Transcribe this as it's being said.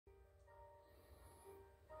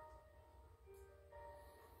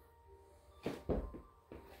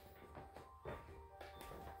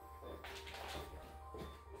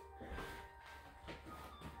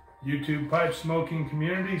YouTube pipe smoking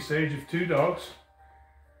community, Sage of Two Dogs.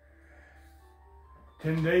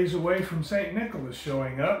 10 days away from St. Nicholas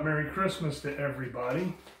showing up. Merry Christmas to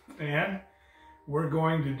everybody. And we're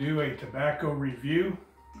going to do a tobacco review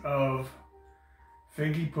of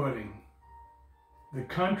Figgy pudding. The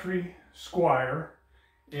Country Squire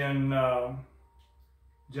in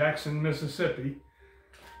Jackson, Mississippi,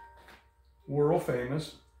 world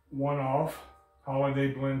famous, one-off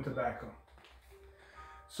holiday blend tobacco.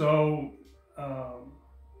 So,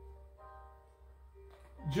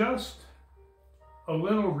 just a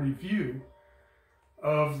little review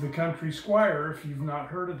of the Country Squire if you've not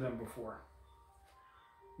heard of them before.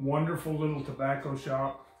 Wonderful little tobacco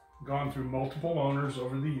shop, gone through multiple owners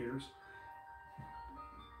over the years.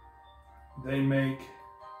 They make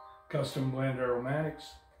custom blend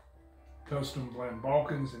aromatics, custom blend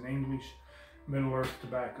Balkans and English Middle Earth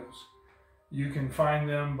tobaccos. You can find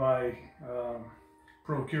them by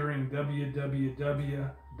procuring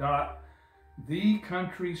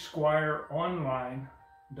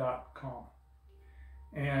www.thecountrysquireonline.com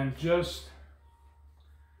and just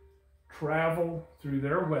travel through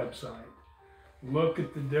their website, look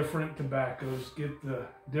at the different tobaccos, get the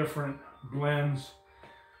different blends,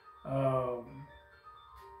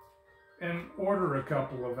 and order a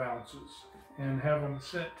couple of ounces and have them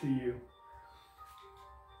sent to you.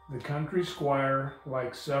 The Country Squire,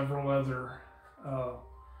 like several other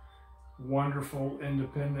wonderful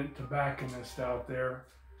independent tobacconists out there,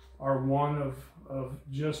 are one of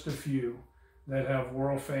just a few that have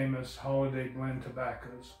world famous holiday blend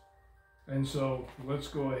tobaccos. And so let's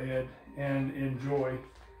go ahead and enjoy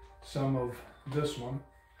some of this one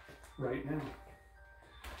right now.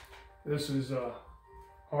 This is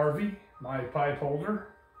Harvey, my pipe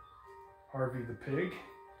holder, Harvey the pig.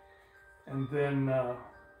 And then,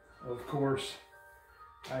 of course,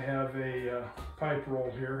 I have a pipe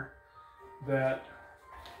roll here that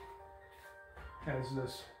has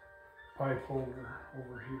this pipe holder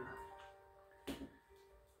over here.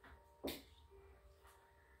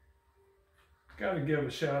 Got to give a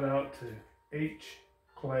shout out to H.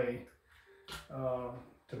 Clay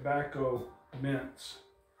Tobacco Mints.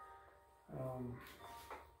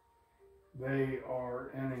 They are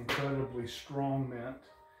an incredibly strong mint,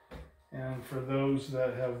 and for those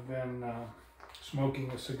that have been smoking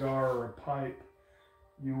a cigar or a pipe,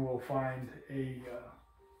 you will find a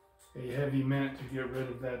heavy mint to get rid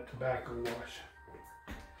of that tobacco wash.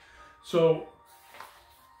 So,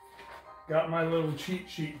 got my little cheat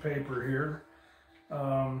sheet paper here.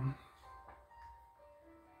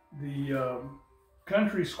 The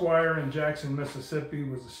Country Squire in Jackson, Mississippi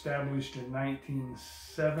was established in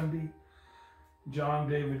 1970. John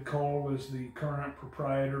David Cole is the current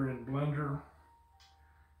proprietor and blender.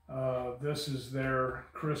 This is their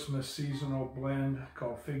Christmas seasonal blend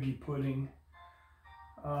called Figgy Pudding.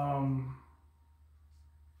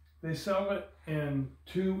 They sell it in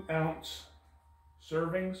 2-ounce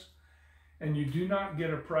servings, and you do not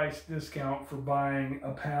get a price discount for buying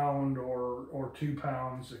a pound or 2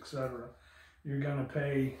 pounds, etc. You're going to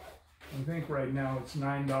pay, I think right now it's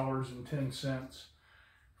 $9.10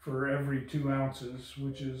 for every 2 ounces,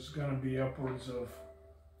 which is going to be upwards of,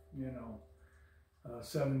 you know,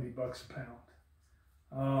 70 bucks a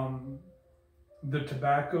pound. The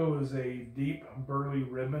tobacco is a deep burley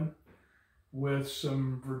ribbon with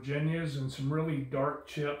some Virginias and some really dark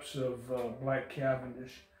chips of black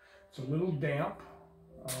Cavendish. It's a little damp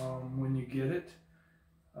when you get it,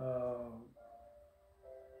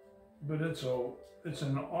 but it's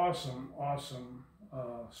an awesome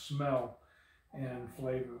smell and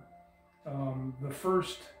flavor. The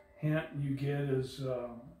first hint you get is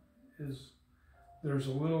there's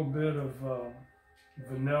a little bit of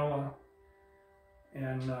vanilla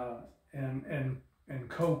and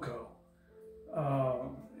cocoa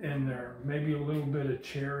in there, maybe a little bit of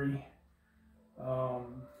cherry,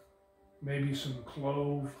 maybe some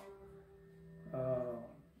clove,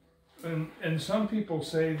 and some people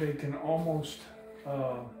say they can almost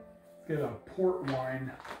get a port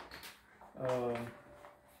wine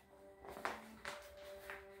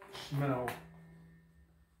smell.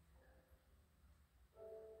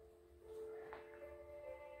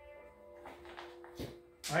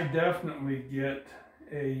 I definitely get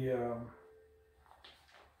a,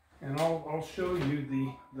 and I'll show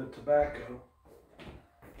you the tobacco.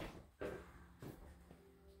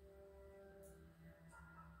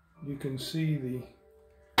 You can see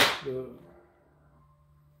the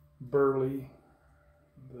burley,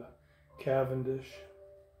 the Cavendish.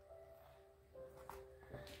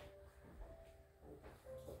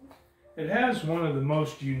 It has one of the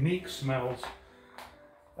most unique smells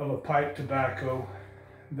of a pipe tobacco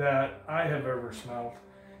that I have ever smelled.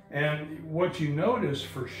 And what you notice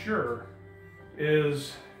for sure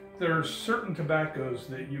is there's certain tobaccos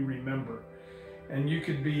that you remember. And you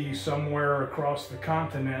could be somewhere across the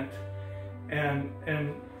continent and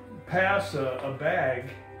pass a bag,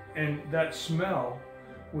 and that smell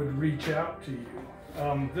would reach out to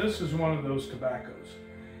you. This is one of those tobaccos.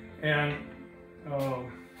 And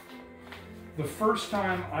the first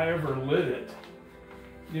time I ever lit it,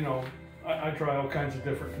 you know, I try all kinds of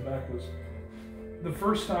different tobaccos. The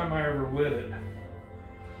first time I ever lit it,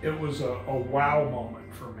 it was a wow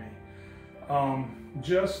moment for me.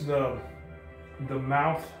 Just the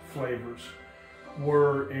mouth flavors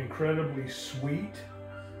were incredibly sweet.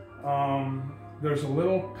 There's a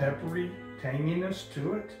little peppery tanginess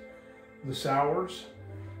to it. The sours.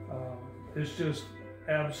 It's just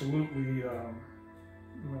absolutely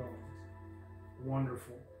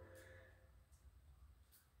wonderful.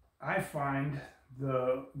 I find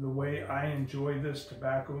the way I enjoy this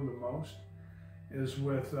tobacco the most is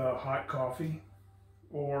with hot coffee,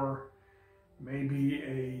 or maybe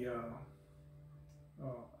an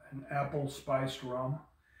apple spiced rum.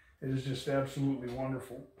 It is just absolutely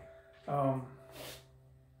wonderful.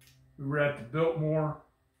 We were at the Biltmore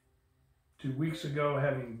 2 weeks ago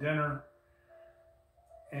having dinner,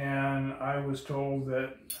 and I was told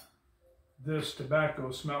that this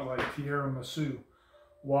tobacco smelled like tiramisu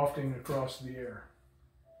wafting across the air.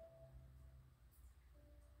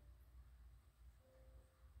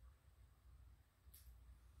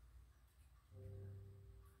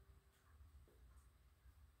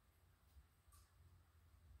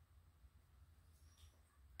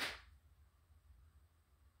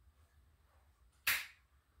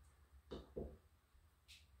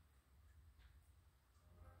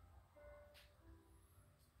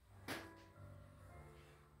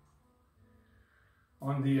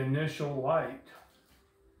 On the initial light,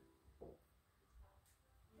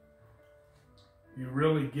 you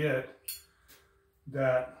really get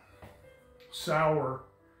that sour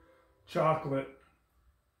chocolate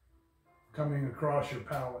coming across your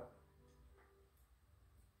palate.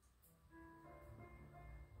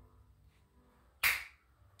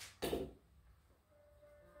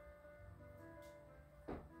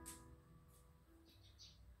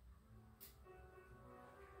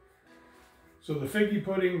 So the figgy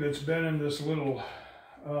pudding that's been in this little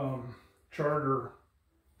charter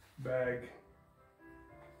bag,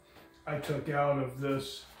 I took out of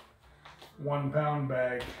this 1 pound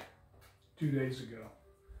bag 2 days ago.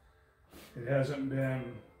 It hasn't been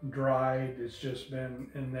dried, it's just been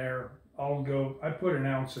in there. I put an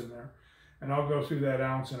ounce in there, and I'll go through that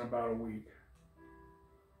ounce in about a week.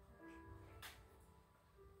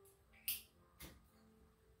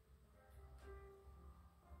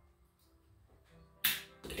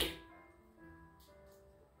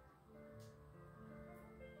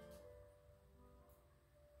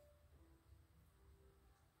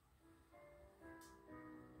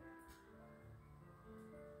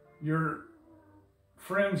 Your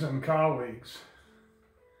friends and colleagues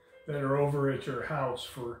that are over at your house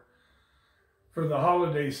for the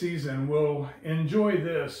holiday season will enjoy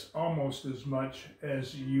this almost as much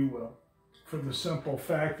as you will, for the simple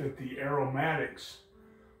fact that the aromatics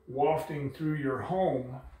wafting through your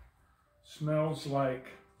home smells like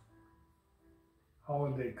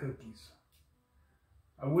holiday cookies.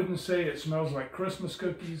 I wouldn't say it smells like Christmas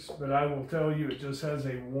cookies, but I will tell you it just has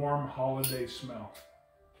a warm holiday smell.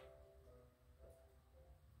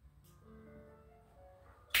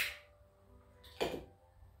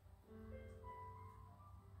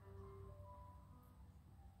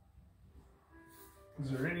 Is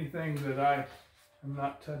there anything that I am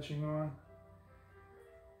not touching on?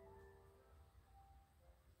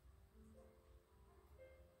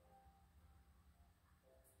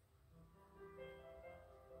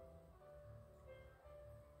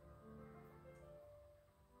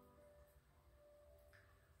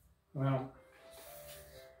 Well,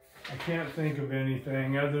 I can't think of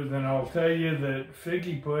anything other than I'll tell you that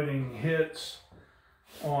figgy pudding hits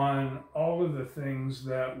on all of the things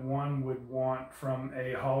that one would want from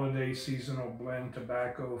a holiday seasonal blend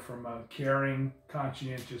tobacco from a caring,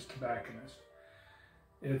 conscientious tobacconist.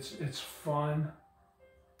 It's fun,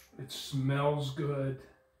 it smells good,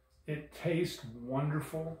 it tastes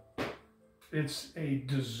wonderful. It's a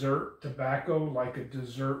dessert tobacco, like a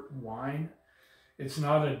dessert wine. It's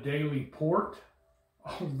not a daily port,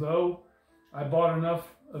 although I bought enough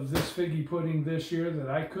of this figgy pudding this year that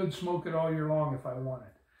I could smoke it all year long if I wanted.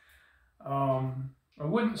 I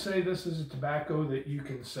wouldn't say this is a tobacco that you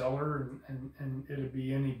can cellar and it'll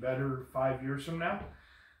be any better 5 years from now.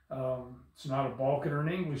 It's not a Balkan or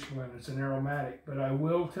an English blend, it's an aromatic. But I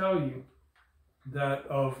will tell you that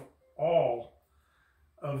of all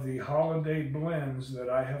of the holiday blends that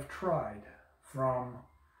I have tried, from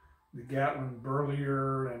the Gatlin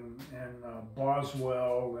Burlier and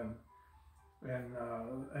Boswell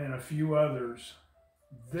and a few others,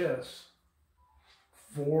 this,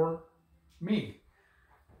 for me,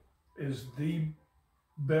 is the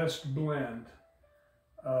best blend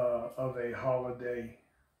of a holiday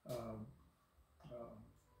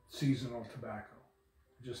seasonal tobacco.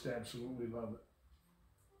 Just absolutely love it.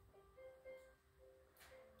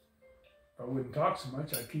 If I wouldn't talk so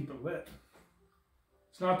much, I'd keep it lit.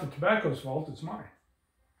 It's not the tobacco's fault, it's mine.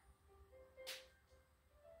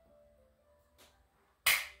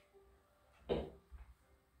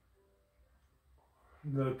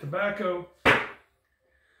 The tobacco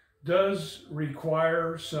does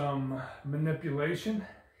require some manipulation.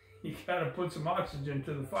 You gotta put some oxygen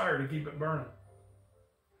to the fire to keep it burning.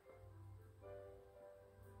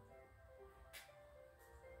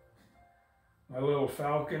 My little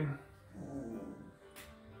Falcon.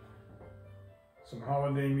 Some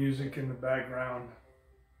holiday music in the background.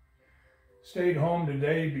 Stayed home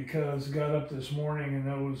today because got up this morning and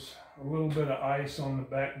there was a little bit of ice on the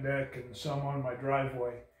back deck and some on my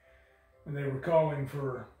driveway. And they were calling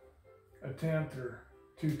for a tenth or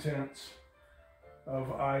 2 tenths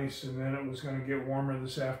of ice, and then it was going to get warmer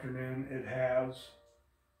this afternoon. It has.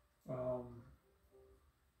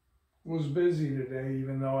 Was busy today,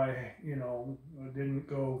 even though I didn't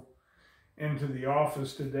go into the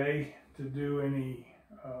office today to do any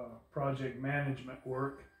project management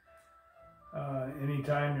work.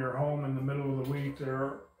 Anytime you're home in the middle of the week,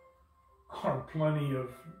 there are plenty of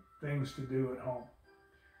things to do at home.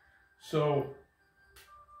 So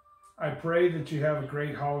I pray that you have a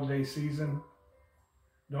great holiday season.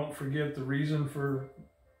 Don't forget the reason for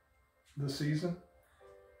the season.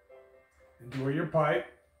 Enjoy your pipe.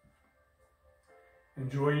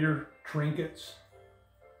 Enjoy your trinkets.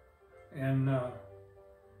 And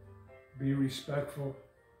be respectful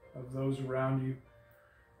of those around you.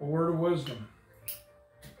 A word of wisdom.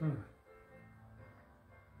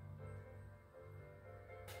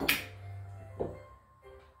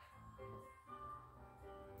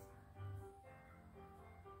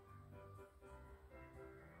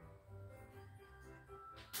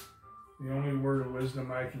 The only word of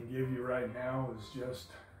wisdom I can give you right now is just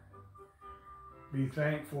be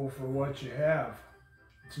thankful for what you have.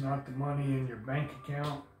 It's not the money in your bank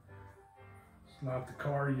account. It's not the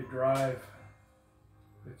car you drive.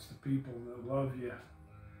 It's the people that love you,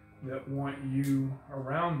 that want you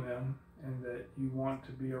around them, and that you want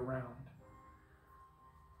to be around.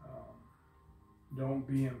 Don't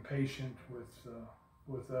be impatient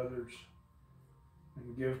with others,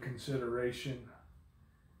 and give consideration.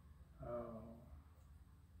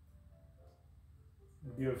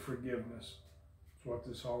 Give forgiveness. That's what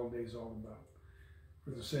this holiday is all about.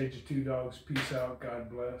 For the Sage of Two Dogs, peace out, God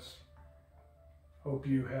bless. Hope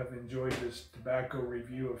you have enjoyed this tobacco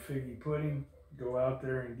review of Figgy pudding. Go out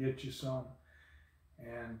there and get you some,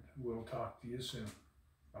 and we'll talk to you soon.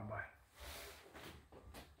 Bye-bye.